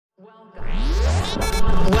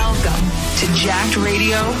Jacked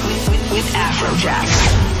Radio with Afrojack.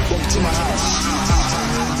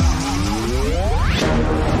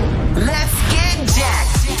 Let's get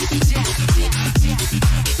jacked.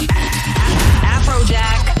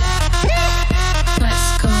 Afrojack.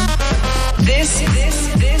 Let's go. This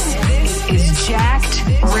is Jacked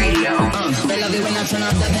Radio. They love it when I turn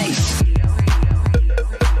up the bass.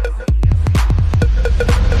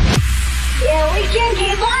 Yeah, we can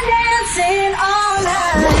keep on dancing all night.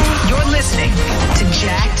 You're listening to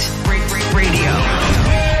Jacked Radio.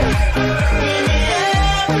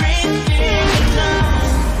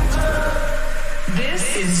 This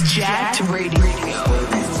is Jacked Radio.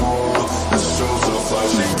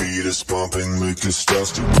 Beat is pumping, make it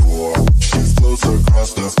starts to pour. She floats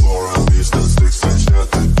across the floor and leaves the sticks and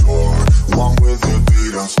shut the door. One with the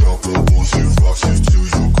beat, unstoppable. She rocks you to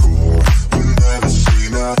your core. You never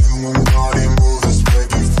seen a human body move this way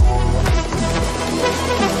before.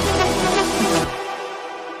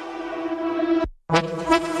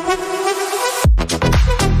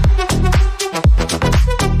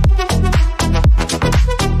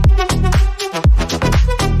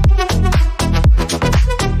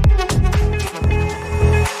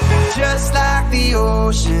 Just like the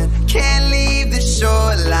ocean, can't leave the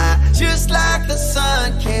shoreline. Just like the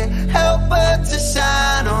sun, can't help but to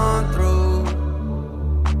shine on through.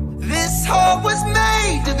 This heart was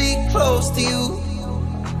made to be close to you.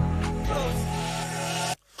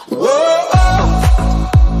 Whoa.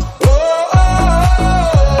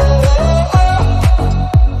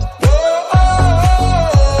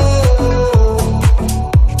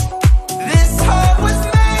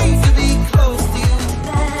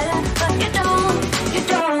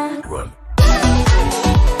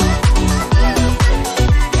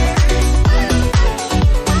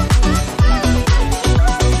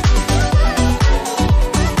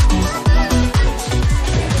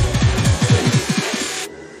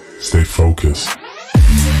 Stay focused.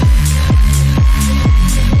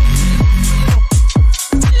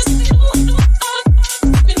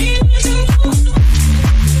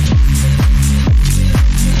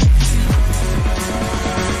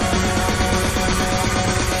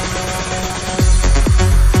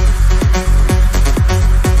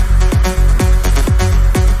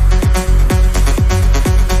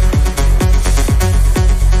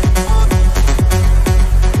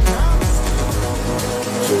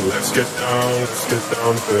 Let's get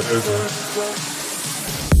down to business.